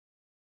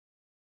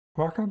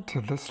Welcome to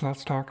this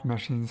Let's Talk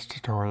Machines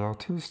Tutorial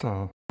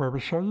Tuesday, where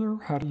we show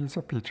you how to use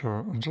a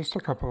feature in just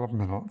a couple of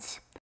minutes.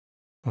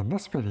 In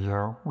this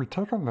video, we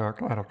take a look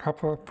at a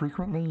couple of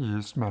frequently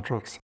used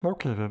metrics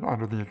located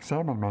under the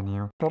Examine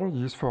menu that are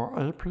useful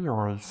a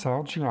priori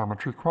cell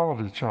geometry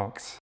quality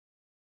checks.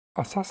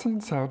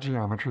 Assessing cell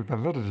geometry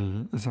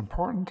validity is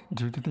important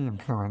due to the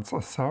influence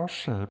a cell's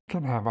shape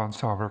can have on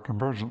solver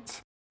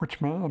convergence, which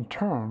may in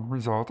turn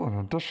result in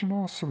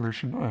additional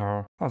solution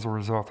error as a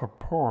result of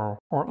poor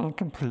or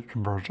incomplete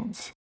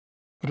convergence.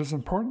 It is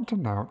important to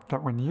note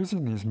that when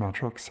using these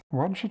metrics,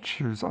 one should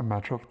choose a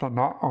metric that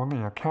not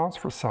only accounts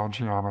for cell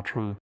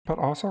geometry, but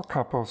also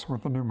couples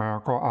with the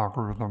numerical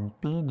algorithm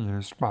being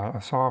used by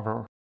a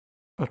solver.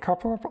 A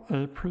couple of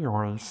a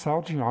priori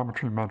cell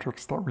geometry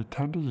metrics that we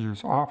tend to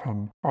use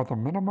often are the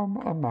minimum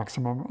and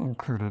maximum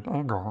included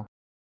angle.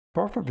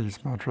 Both of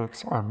these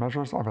metrics are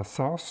measures of a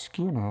cell's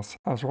skewness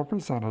as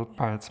represented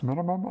by its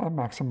minimum and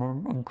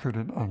maximum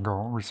included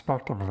angle,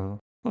 respectively,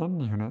 in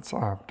units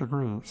of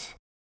degrees.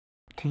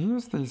 To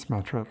use these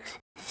metrics,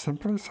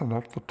 simply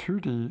select the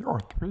 2D or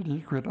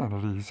 3D grid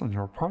entities in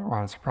your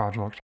Pointwise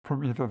project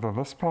from either the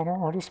list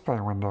panel or display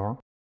window,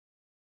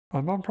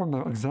 and then from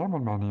the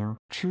Examine menu,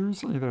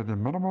 choose either the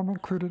minimum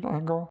included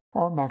angle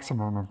or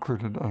maximum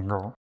included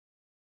angle.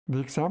 The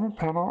Examine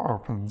panel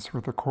opens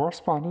with the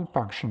corresponding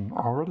function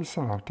already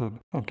selected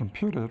and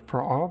computed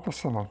for all of the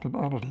selected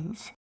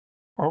entities.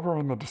 Over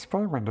in the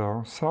display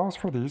window, cells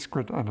for these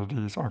grid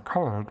entities are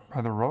colored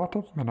by the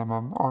relative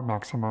minimum or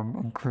maximum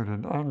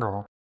included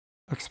angle.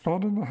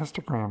 Expanding the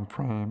histogram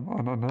frame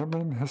and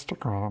enabling the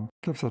histogram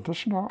gives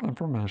additional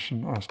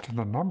information as to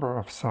the number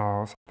of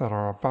cells that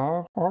are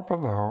above or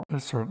below a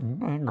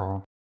certain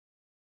angle.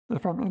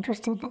 If I'm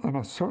interested in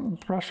a certain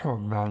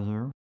threshold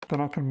value, then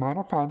I can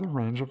modify the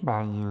range of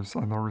values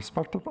in their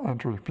respective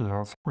entry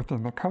fields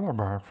within the color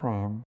bar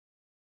frame.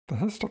 The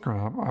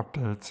histogram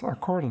updates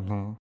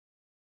accordingly.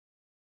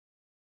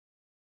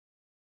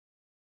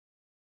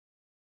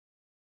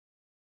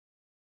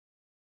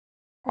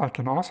 I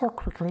can also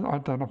quickly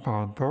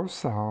identify those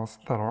cells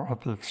that are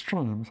at the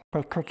extremes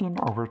by clicking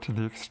over to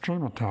the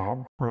Extrema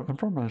tab, where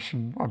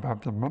information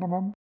about the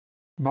minimum,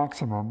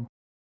 maximum,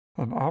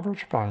 and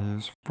average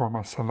values for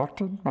my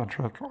selected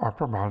metric are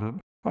provided,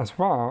 as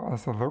well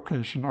as the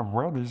location of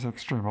where these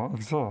extrema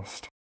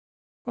exist.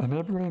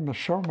 Enabling the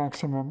Show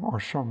Maximum or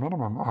Show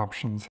Minimum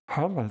options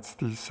highlights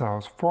these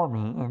cells for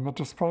me in the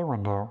display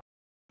window.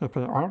 If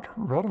they aren't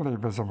readily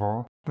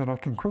visible, then I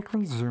can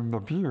quickly zoom the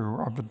view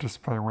of the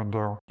display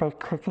window by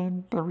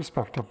clicking the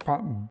respective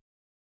button.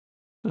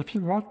 If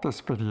you like this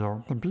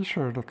video, then be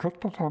sure to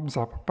click the thumbs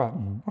up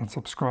button and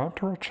subscribe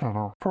to our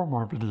channel for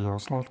more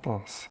videos like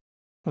this.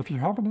 If you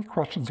have any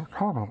questions or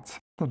comments,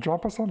 then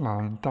drop us a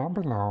line down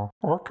below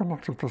or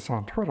connect with us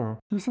on Twitter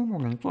using the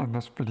link in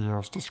this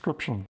video's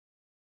description.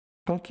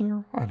 Thank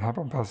you and have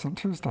a pleasant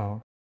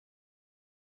Tuesday.